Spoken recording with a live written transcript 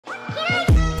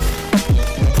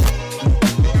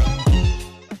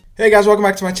Hey guys, welcome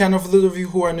back to my channel. For those of you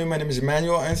who are new, my name is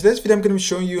Emmanuel, and in today's video I'm going to be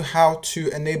showing you how to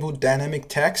enable dynamic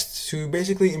text to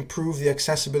basically improve the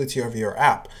accessibility of your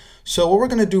app. So what we're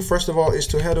going to do first of all is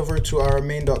to head over to our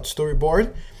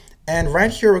main.storyboard, and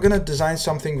right here we're going to design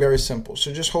something very simple.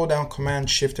 So just hold down Command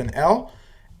Shift and L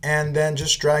and then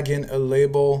just drag in a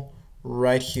label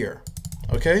right here.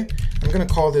 Okay, I'm going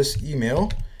to call this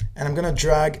email, and I'm going to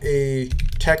drag a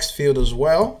text field as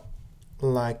well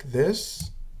like this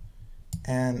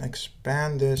and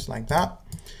expand this like that.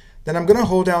 Then I'm going to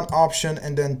hold down Option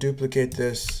and then duplicate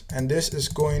this, and this is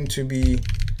going to be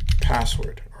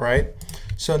password. All right,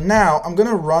 so now I'm going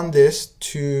to run this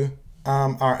to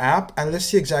our app, and let's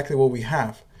see exactly what we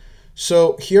have.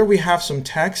 So here we have some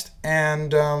text,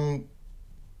 and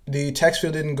the text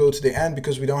field didn't go to the end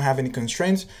because we don't have any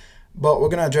constraints, but we're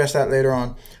going to address that later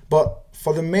on. But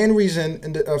for the main reason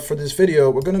for this video,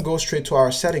 we're going to go straight to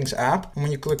our settings app. And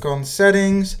when you click on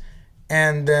settings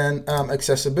and then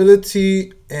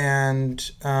accessibility and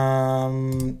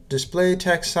display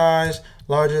text size,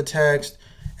 larger text,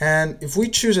 and if we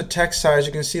choose a text size,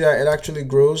 you can see that it actually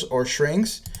grows or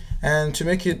shrinks. And to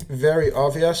make it very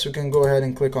obvious, we can go ahead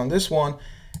and click on this one,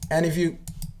 and if you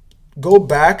go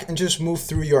back and just move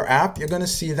through your app, you're going to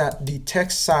see that the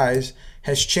text size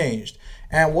has changed.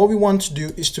 And what we want to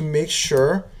do is to make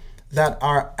sure that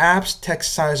our app's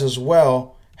text size as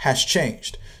well has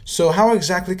changed. So how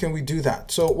exactly can we do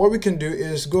that? So what we can do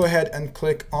is go ahead and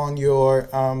click on your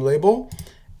label,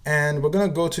 and we're going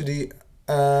to go to the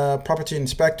property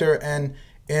inspector, and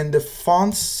in the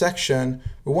fonts section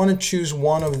we want to choose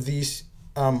one of these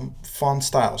font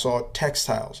styles or text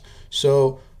styles.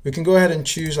 So we can go ahead and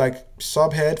choose like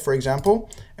subhead, for example,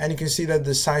 and you can see that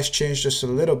the size changed just a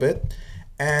little bit.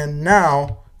 And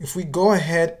now if we go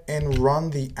ahead and run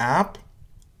the app,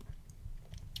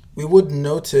 we would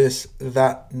notice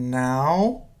that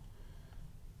now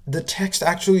the text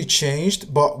actually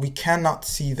changed, but we cannot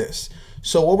see this.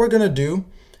 So what we're going to do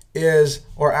is,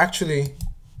 or actually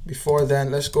before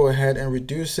then, let's go ahead and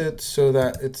reduce it so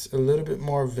that it's a little bit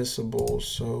more visible.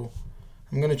 So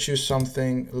I'm going to choose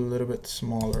something a little bit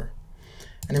smaller.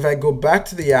 And if I go back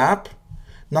to the app,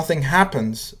 nothing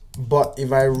happens. But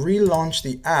if I relaunch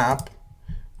the app,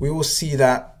 we will see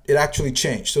that it actually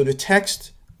changed. So the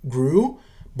text grew,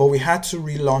 but we had to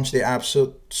relaunch the app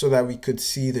so that we could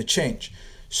see the change.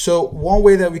 So one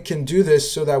way that we can do this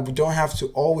so that we don't have to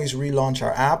always relaunch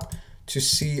our app to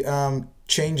see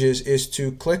changes is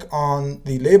to click on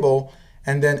the label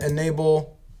and then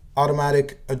enable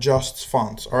automatic adjusts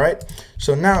fonts. All right,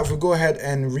 so now if we go ahead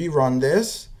and rerun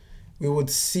this, we would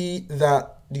see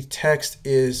that the text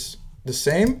is the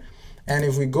same. And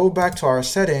if we go back to our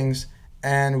settings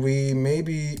and we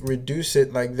maybe reduce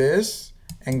it like this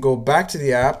and go back to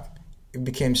the app, it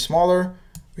became smaller.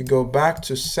 We go back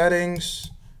to settings,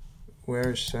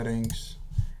 where's settings,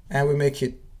 and we make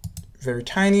it very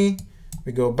tiny.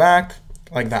 We go back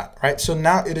like that, right? So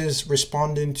now it is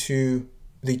responding to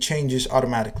the changes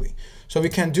automatically. So we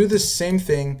can do the same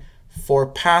thing for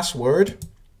password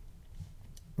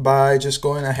by just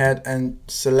going ahead and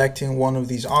selecting one of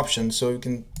these options. So you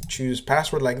can choose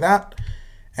password like that,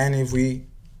 and if we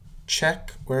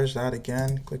check, where's that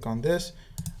again, click on this,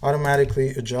 automatically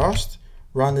adjust,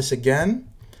 run this again,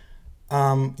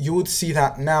 you would see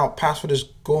that now password is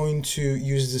going to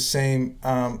use the same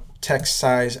text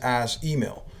size as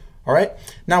email. All right,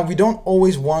 now we don't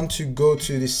always want to go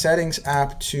to the settings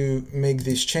app to make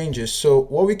these changes. So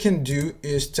what we can do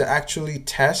is to actually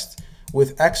test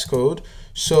with XCode.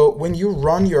 So when you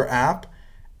run your app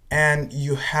and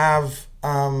you have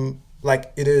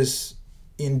like it is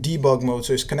in debug mode,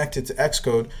 so it's connected to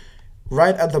XCode,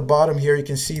 right at the bottom here you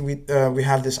can see we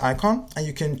have this icon, and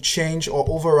you can change or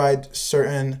override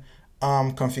certain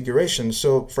configurations.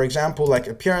 So for example, like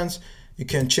appearance, you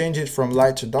can change it from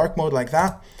light to dark mode like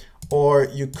that, or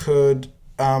you could,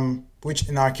 which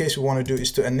in our case we want to do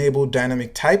is to enable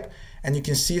dynamic type, and you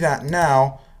can see that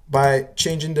now by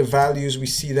changing the values we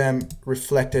see them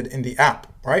reflected in the app.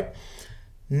 Right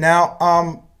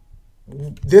now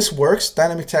this works,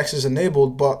 dynamic text is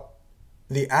enabled, but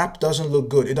the app doesn't look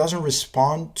good. It doesn't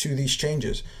respond to these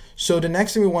changes. So the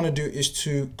next thing we want to do is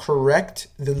to correct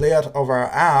the layout of our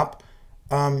app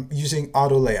using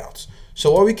auto layouts.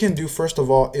 So what we can do first of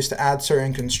all is to add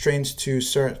certain constraints to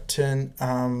certain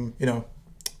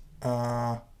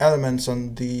elements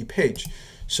on the page.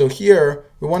 So here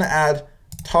we want to add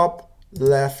top,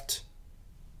 left,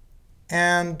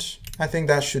 and I think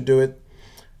that should do it.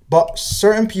 But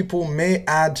certain people may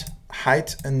add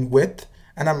height and width,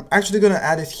 and I'm actually going to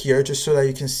add it here just so that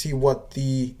you can see what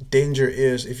the danger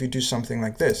is if you do something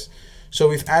like this. So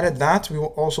we've added that. We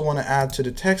will also want to add to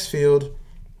the text field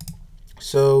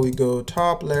So we go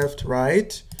top, left,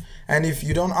 right. And if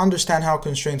you don't understand how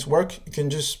constraints work, you can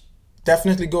just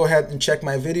definitely go ahead and check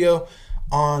my video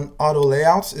on auto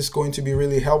layouts. It's going to be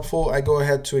really helpful. I go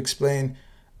ahead to explain,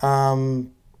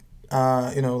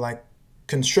 like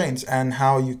constraints and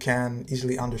how you can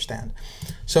easily understand.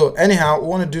 So anyhow, we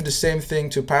want to do the same thing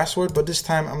to password, but this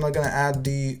time I'm not going to add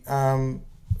the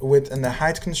width and the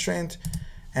height constraint.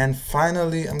 And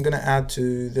finally, I'm going to add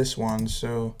to this one.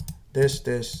 So this.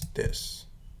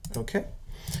 Okay.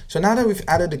 So now that we've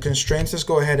added the constraints, let's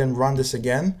go ahead and run this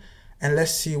again. And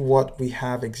let's see what we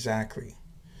have exactly.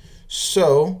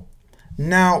 So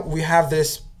now we have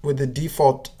this with the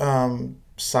default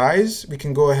size. We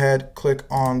can go ahead, click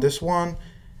on this one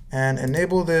and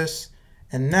enable this.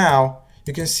 And now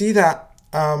you can see that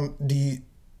the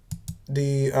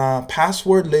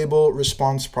password label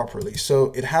responds properly.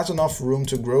 So it has enough room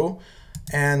to grow,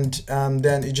 and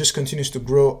then it just continues to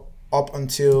grow up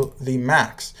until the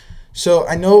max. So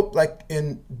I know, like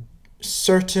in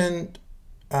certain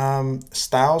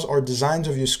styles or designs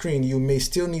of your screen, you may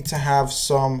still need to have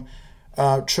some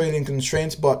trailing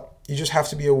constraints, but you just have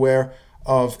to be aware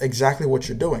of exactly what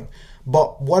you're doing.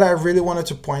 But what I really wanted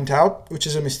to point out, which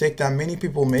is a mistake that many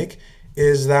people make,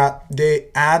 is that they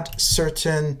add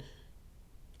certain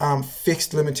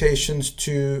fixed limitations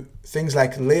to things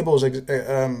like labels,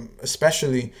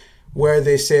 especially, where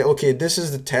they say, okay, this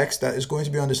is the text that is going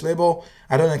to be on this label.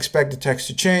 I don't expect the text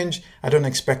to change. I don't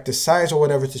expect the size or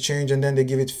whatever to change. And then they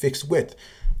give it fixed width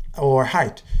or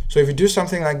height. So if you do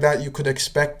something like that, you could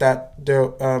expect that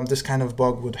this kind of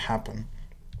bug would happen.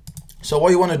 So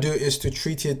what you want to do is to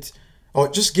treat it, or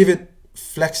just give it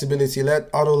flexibility. Let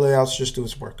auto layouts just do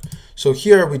its work. So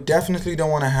here we definitely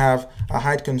don't want to have a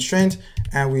height constraint,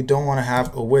 and we don't want to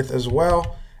have a width as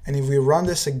well. And if we run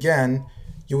this again,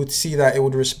 you would see that it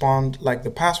would respond like the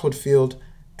password field.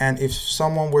 And if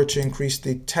someone were to increase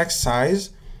the text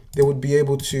size, they would be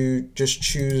able to just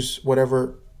choose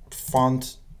whatever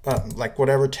font, like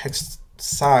whatever text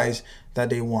size that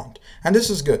they want. And this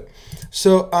is good.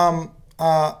 So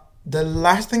the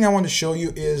last thing I want to show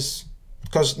you is,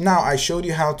 because now I showed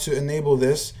you how to enable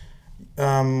this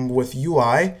with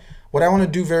UI. What I want to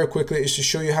do very quickly is to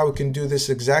show you how we can do this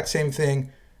exact same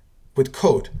thing with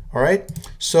code. All right.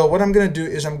 So what I'm going to do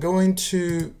is I'm going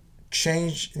to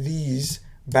change these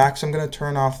back. So I'm going to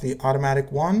turn off the automatic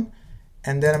one,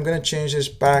 and then I'm going to change this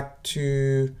back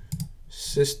to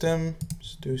system.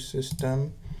 Let's do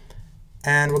system.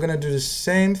 And we're going to do the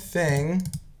same thing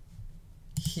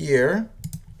here.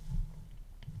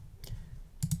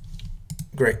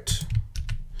 Great.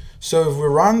 So if we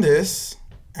run this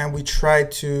and we try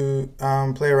to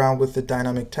play around with the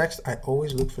dynamic text, I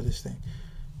always look for this thing.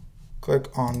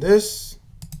 Click on this.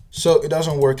 So it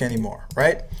doesn't work anymore,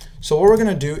 right? So what we're going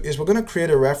to do is we're going to create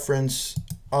a reference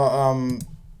to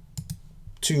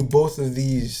both of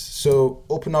these. So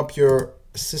open up your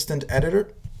assistant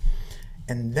editor,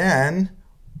 and then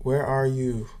where are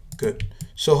you? Good.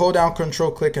 So hold down Control,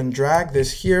 click and drag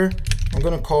this here. I'm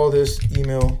going to call this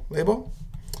email label,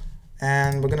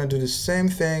 and we're going to do the same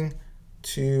thing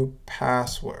to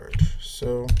password.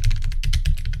 So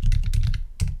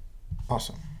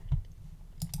awesome.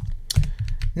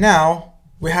 Now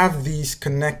we have these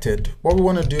connected. What we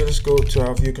want to do is go to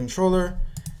our view controller,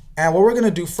 and what we're going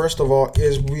to do first of all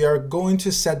is we are going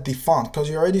to set the font, because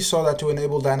you already saw that to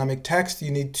enable dynamic text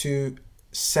you need to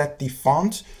set the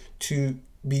font to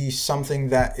be something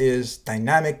that is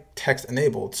dynamic text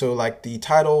enabled. So like the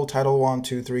title 1,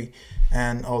 2, 3,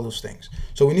 and all those things.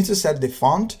 So we need to set the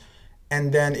font,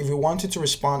 and then if we want it to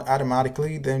respond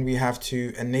automatically, then we have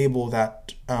to enable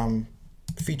that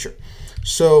feature.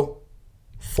 So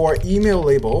for email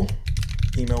label,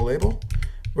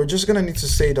 we're just going to need to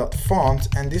say .font,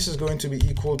 and this is going to be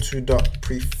equal to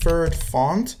 .preferred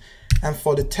font. And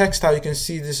for the text style, you can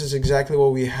see this is exactly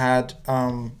what we had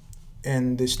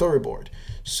in the storyboard.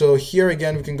 So here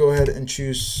again, we can go ahead and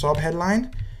choose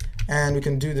subheadline, and we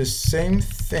can do the same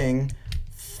thing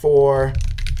for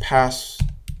pass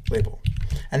label.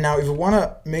 And now if we want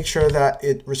to make sure that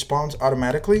it responds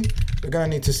automatically, we're going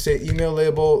to need to say email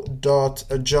label dot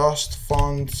adjust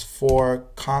fonts for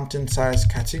content size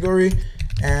category,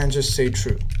 and just say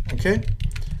true. Okay,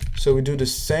 so we do the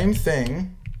same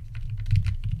thing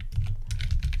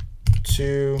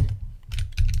to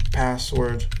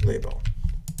password label.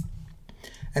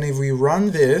 And if we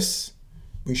run this,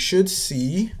 we should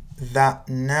see that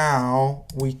now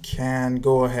we can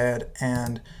go ahead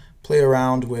and play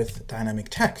around with dynamic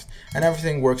text, and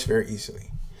everything works very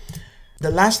easily. The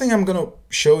last thing I'm going to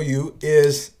show you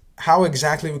is how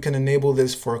exactly we can enable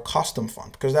this for a custom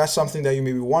font, because that's something that you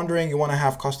may be wondering. You want to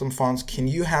have custom fonts. Can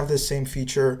you have the same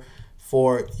feature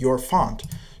for your font?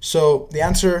 So the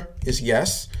answer is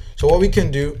yes. So what we can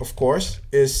do, of course,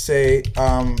 is say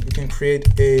we can create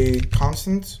a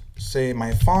constant, say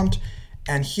my font,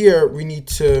 and here we need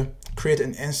to create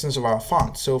an instance of our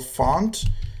font. So font,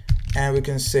 and we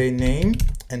can say name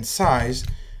and size.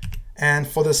 And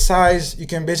for the size, you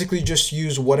can basically just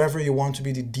use whatever you want to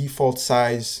be the default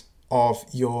size of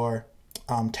your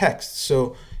text.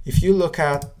 So if you look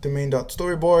at the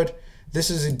main.storyboard, this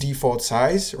is a default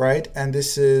size, right? And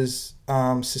this is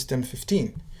system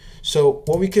 15. So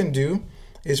what we can do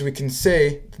is we can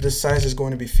say the size is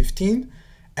going to be 15.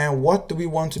 And what do we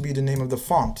want to be the name of the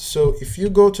font? So if you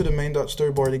go to the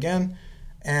main.storyboard again,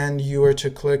 and you were to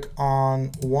click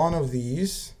on one of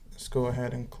these, let's go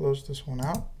ahead and close this one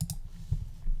out.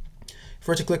 If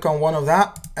we're to click on one of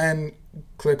that and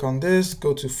click on this,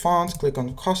 go to font, click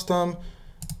on custom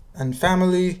and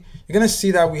family, you're gonna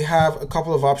see that we have a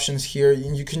couple of options here,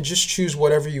 and you can just choose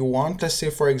whatever you want. Let's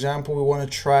say, for example, we want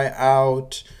to try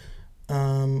out,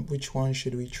 which one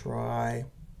should we try?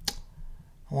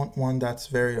 I want one that's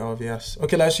very obvious.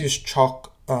 Okay, let's use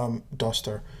chalk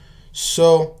duster.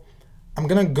 So I'm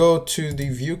gonna go to the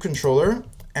view controller,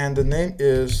 and the name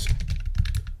is,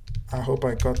 I hope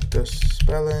I got this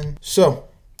spelling. So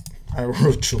I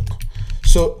wrote chalk.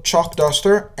 So chalk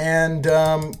duster. And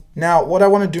now what I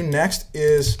want to do next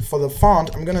is for the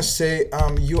font, I'm gonna say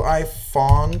UI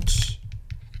font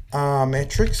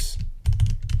matrix.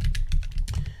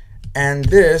 And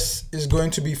this is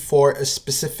going to be for a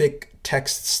specific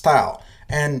text style.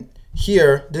 And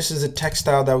here, this is the text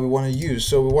style that we want to use.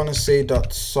 So we want to say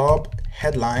 .sub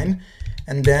headline,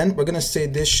 and then we're going to say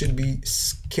this should be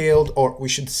scaled, or we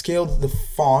should scale the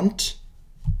font,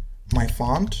 my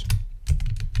font.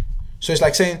 So it's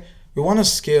like saying we want to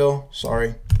scale,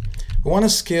 we want to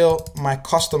scale my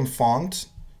custom font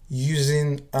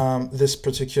using this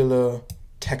particular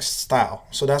text style.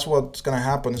 So that's what's going to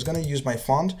happen. It's going to use my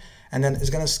font, and then it's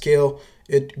going to scale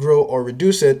it, grow or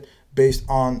reduce it based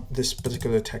on this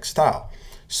particular text style.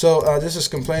 So this is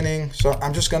complaining. So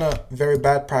I'm just going to, very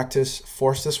bad practice,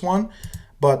 force this one.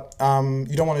 But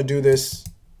you don't want to do this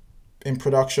in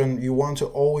production. You want to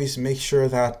always make sure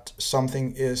that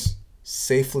something is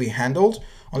safely handled,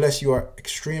 unless you are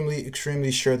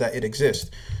extremely sure that it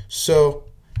exists. So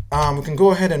we can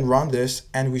go ahead and run this,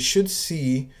 and we should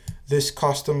see this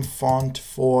custom font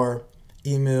for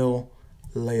email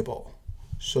label.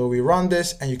 So we run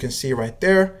this, and you can see right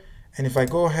there. And if I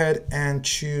go ahead and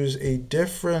choose a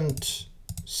different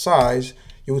size,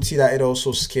 you would see that it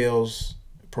also scales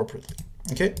appropriately.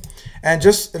 Okay. And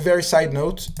just a very side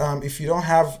note, if you don't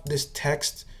have this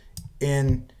text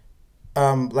in,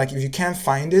 like if you can't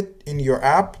find it in your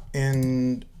app,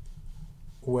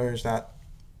 where is that?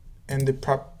 In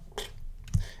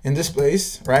this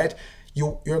place, right?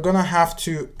 You're gonna have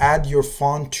to add your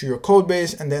font to your code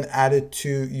base and then add it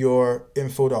to your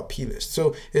info.plist.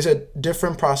 So it's a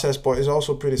different process, but it's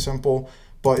also pretty simple.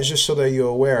 But it's just so that you're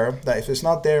aware that if it's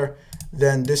not there,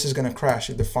 then this is gonna crash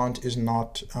if the font is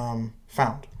not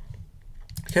found.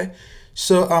 Okay,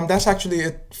 so that's actually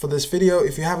it for this video.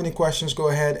 If you have any questions, go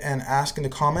ahead and ask in the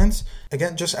comments.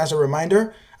 Again, just as a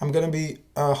reminder, I'm gonna be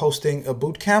hosting a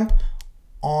bootcamp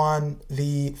on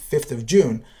the 5th of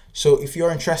June. So if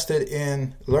you're interested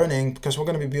in learning, because we're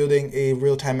going to be building a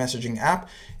real-time messaging app,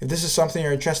 if this is something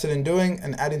you're interested in doing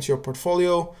and adding to your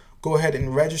portfolio, go ahead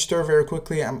and register very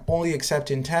quickly. I'm only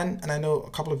accepting 10, and I know a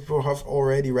couple of people have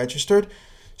already registered.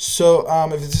 So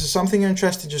if this is something you're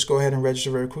interested, just go ahead and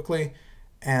register very quickly,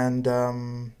 and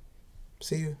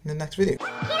see you in the next video.